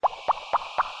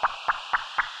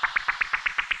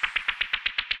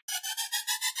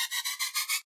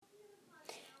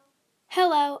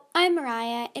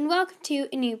Mariah, and welcome to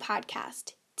a new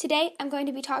podcast. Today, I'm going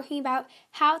to be talking about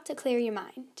how to clear your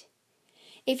mind.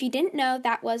 If you didn't know,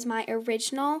 that was my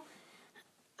original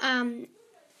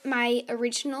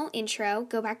intro.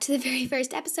 Go back to the very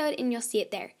first episode, and you'll see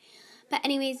it there. But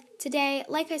anyways, today,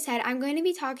 like I said, I'm going to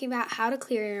be talking about how to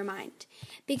clear your mind,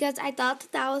 because I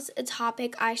thought that was a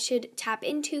topic I should tap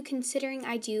into, considering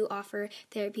I do offer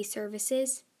therapy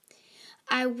services.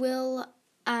 I will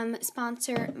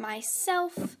sponsor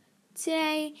myself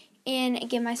today and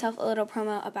give myself a little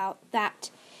promo about that.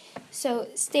 So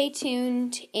stay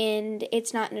tuned, and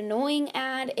it's not an annoying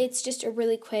ad, it's just a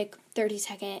really quick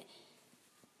 30-second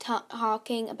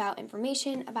talking about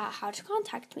information about how to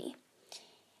contact me.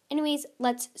 Anyways,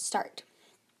 let's start.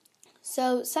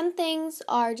 So some things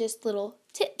are just little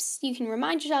tips you can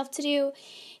remind yourself to do,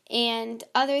 and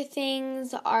other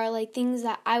things are like things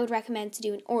that I would recommend to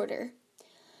do in order.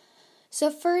 So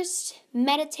first,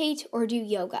 meditate or do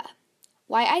yoga.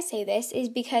 Why I say this is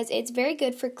because it's very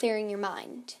good for clearing your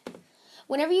mind.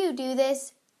 Whenever you do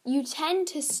this, you tend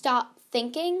to stop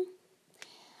thinking.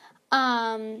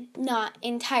 Not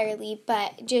entirely,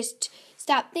 but just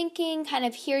stop thinking, kind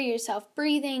of hear yourself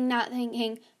breathing, not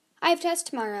thinking, I have tests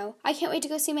tomorrow, I can't wait to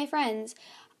go see my friends,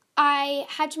 I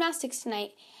had gymnastics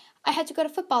tonight, I had to go to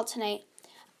football tonight,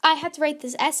 I had to write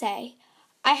this essay,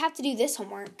 I have to do this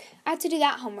homework, I have to do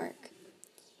that homework.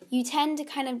 You tend to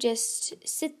kind of just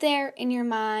sit there and your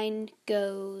mind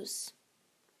goes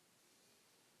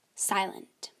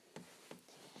silent.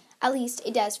 At least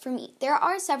it does for me. There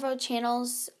are several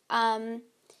channels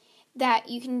that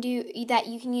you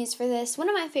can use for this. One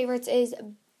of my favorites is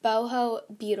Boho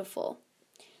Beautiful.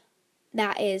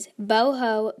 That is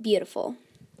Boho Beautiful.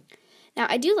 Now,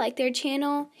 I do like their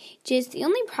channel, just the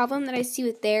only problem that I see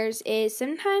with theirs is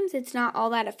sometimes it's not all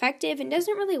that effective and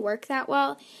doesn't really work that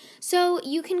well. So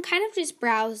you can kind of just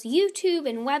browse YouTube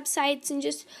and websites and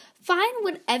just find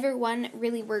whatever one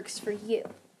really works for you.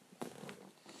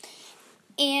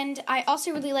 And I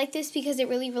also really like this because it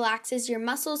really relaxes your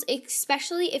muscles,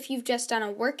 especially if you've just done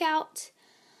a workout.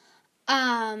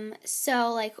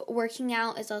 So like working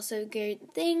out is also a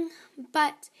good thing,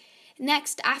 but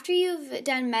next, after you've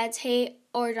done meditate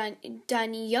or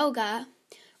done yoga,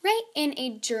 write in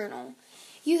a journal.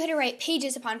 You could write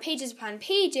pages upon pages upon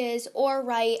pages or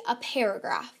write a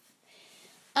paragraph.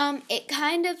 It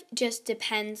kind of just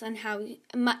depends on how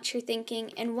much you're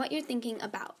thinking and what you're thinking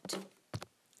about.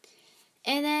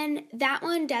 And then that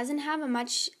one doesn't have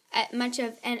much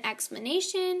of an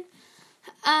explanation,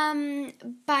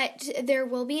 but there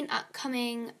will be an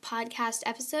upcoming podcast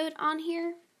episode on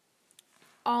here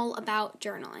all about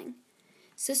journaling.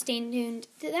 So stay tuned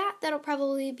to that. That'll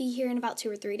probably be here in about 2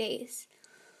 or 3 days.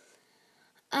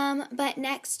 But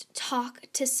next, talk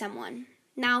to someone.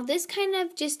 Now, this kind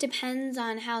of just depends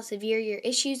on how severe your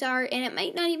issues are, and it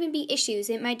might not even be issues.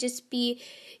 It might just be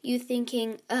you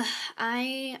thinking,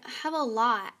 I have a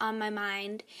lot on my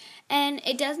mind. And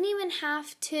it doesn't even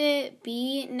have to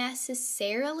be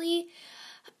necessarily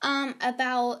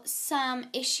about some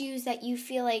issues that you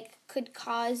feel like could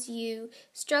cause you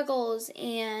struggles,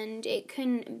 and it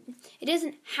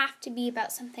doesn't have to be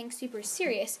about something super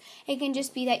serious. It can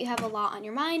just be that you have a lot on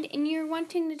your mind and you're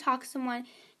wanting to talk to someone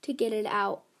to get it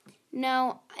out.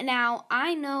 Now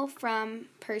I know from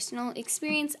personal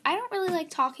experience, I don't really like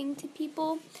talking to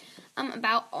people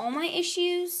about all my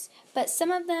issues, but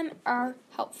some of them are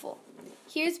helpful.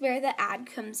 Here's where the ad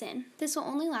comes in. This will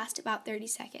only last about 30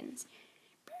 seconds.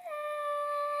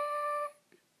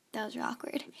 That was real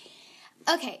awkward.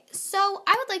 Okay, so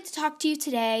I would like to talk to you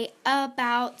today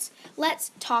about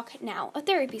Let's Talk Now, a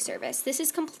therapy service. This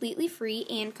is completely free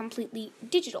and completely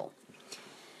digital.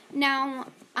 Now,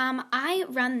 I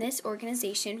run this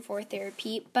organization for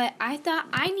therapy, but I thought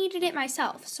I needed it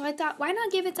myself. So I thought, why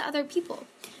not give it to other people?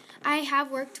 I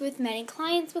have worked with many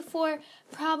clients before,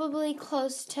 probably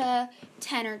close to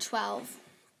 10 or 12.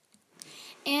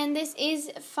 And this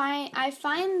is fine. I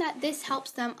find that this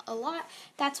helps them a lot.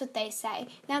 That's what they say.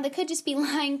 Now, they could just be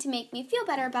lying to make me feel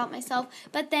better about myself.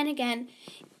 But then again,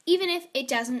 even if it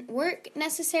doesn't work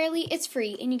necessarily, it's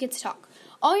free and you get to talk.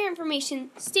 All your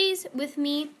information stays with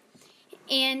me.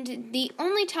 And the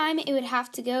only time it would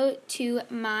have to go to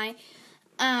my,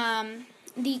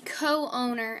 the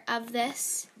co-owner of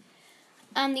this,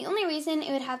 the only reason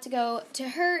it would have to go to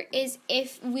her is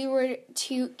if we were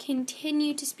to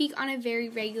continue to speak on a very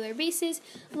regular basis,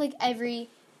 like every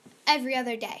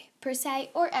other day, per se,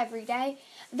 or every day.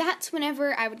 That's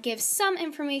whenever I would give some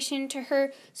information to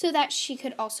her so that she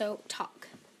could also talk.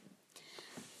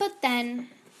 But then,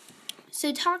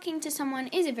 so talking to someone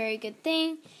is a very good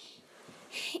thing.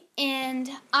 And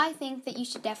I think that you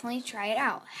should definitely try it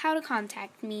out. How to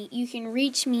contact me. You can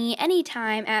reach me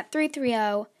anytime at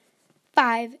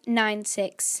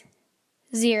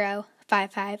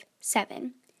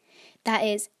 330-596-0557. That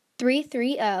is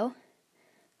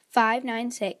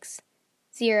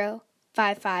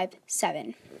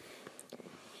 330-596-0557.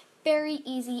 Very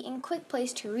easy and quick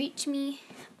place to reach me.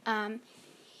 And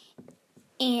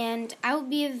I will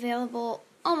be available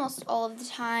almost all of the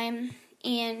time.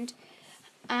 And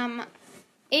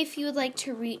if you would like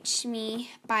to reach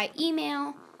me by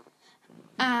email,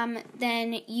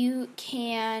 then you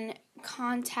can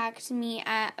contact me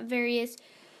at various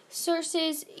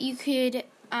sources. You could,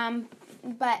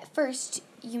 but first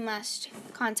you must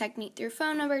contact me through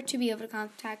phone number to be able to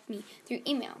contact me through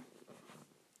email.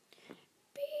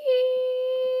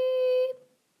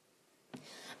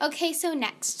 Okay, so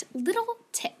next, little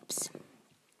tips.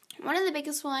 One of the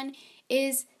biggest one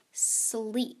is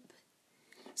sleep.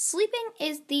 Sleeping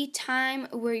is the time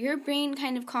where your brain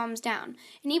kind of calms down.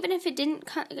 And even if it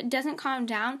doesn't calm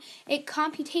down, it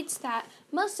computates that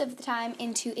most of the time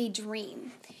into a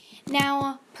dream.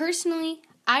 Now, personally,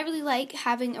 I really like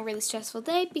having a really stressful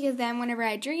day because then whenever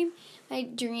I dream, my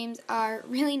dreams are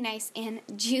really nice and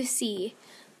juicy,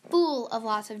 full of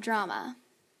lots of drama.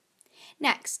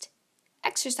 Next,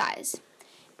 exercise.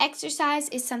 Exercise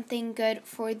is something good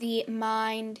for the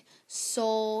mind,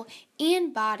 soul,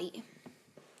 and body.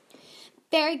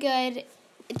 Very good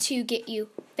to get you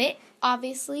fit.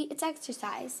 Obviously, it's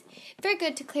exercise. Very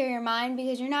good to clear your mind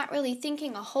because you're not really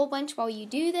thinking a whole bunch while you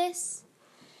do this.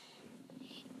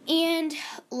 And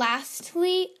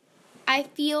lastly, I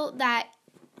feel that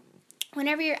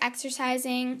whenever you're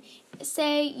exercising,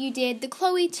 say you did the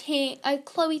Chloe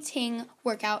Ting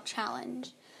workout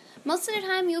challenge. Most of the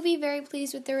time, you'll be very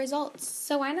pleased with the results,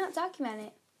 so why not document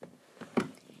it?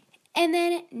 And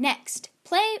then next,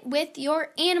 play with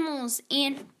your animals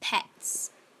and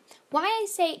pets. Why I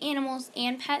say animals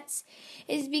and pets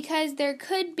is because there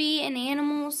could be an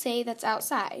animal, say, that's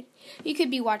outside. You could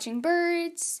be watching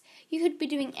birds. You could be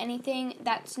doing anything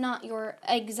that's not your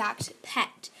exact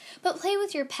pet. But play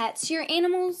with your pets. Your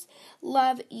animals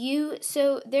love you,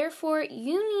 so therefore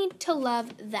you need to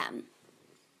love them.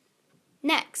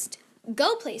 Next,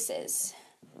 go places.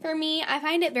 For me, I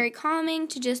find it very calming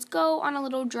to just go on a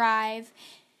little drive.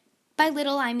 By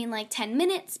little, I mean like 10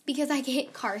 minutes because I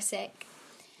get car sick.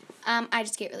 I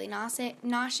just get really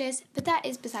nauseous, but that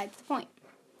is besides the point.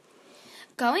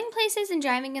 Going places and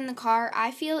driving in the car,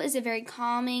 I feel, is a very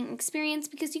calming experience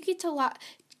because you get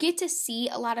to see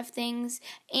a lot of things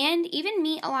and even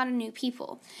meet a lot of new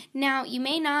people. Now, you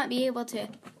may not be able to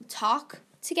talk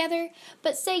together,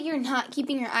 but say you're not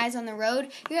keeping your eyes on the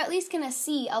road, you're at least going to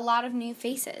see a lot of new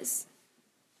faces.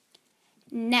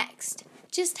 Next,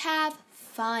 just have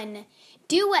fun.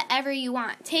 Do whatever you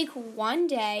want. Take one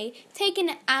day, take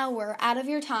an hour out of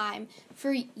your time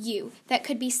for you. That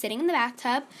could be sitting in the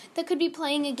bathtub, that could be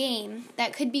playing a game,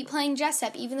 that could be playing dress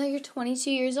up even though you're 22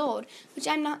 years old, which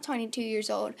I'm not 22 years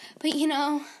old, but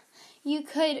you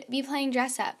could be playing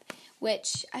dress up,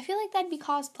 which I feel like that'd be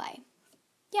cosplay.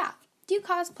 Yeah. Do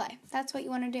cosplay. That's what you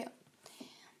want to do.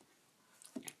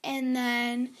 And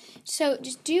then, so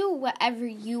just do whatever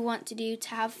you want to do to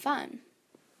have fun.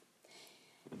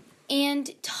 And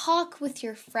talk with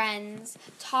your friends.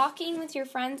 Talking with your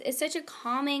friends is such a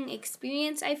calming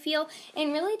experience, I feel,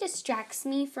 and really distracts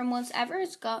me from whatever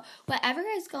is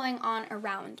going on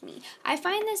around me. I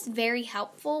find this very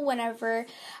helpful whenever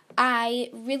I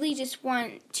really just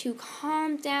want to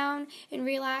calm down and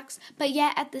relax, but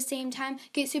yet at the same time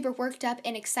get super worked up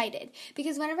and excited.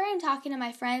 Because whenever I'm talking to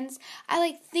my friends, I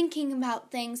like thinking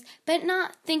about things, but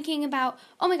not thinking about,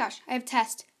 oh my gosh, I have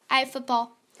test, I have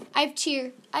football, I have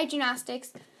cheer, I have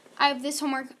gymnastics, I have this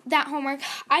homework, that homework.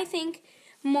 I think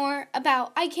more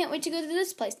about, I can't wait to go to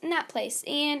this place and that place,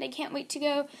 and I can't wait to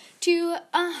go to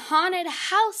a haunted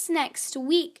house next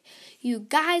week. You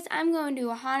guys, I'm going to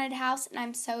a haunted house, and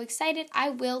I'm so excited. I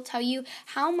will tell you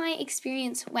how my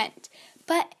experience went.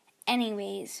 But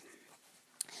anyways,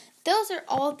 those are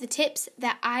all the tips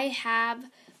that I have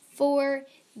for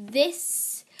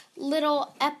this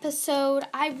little episode.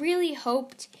 I really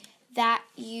hoped that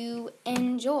you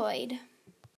enjoyed.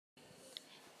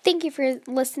 Thank you for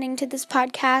listening to this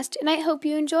podcast, and I hope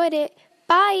you enjoyed it.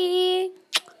 Bye!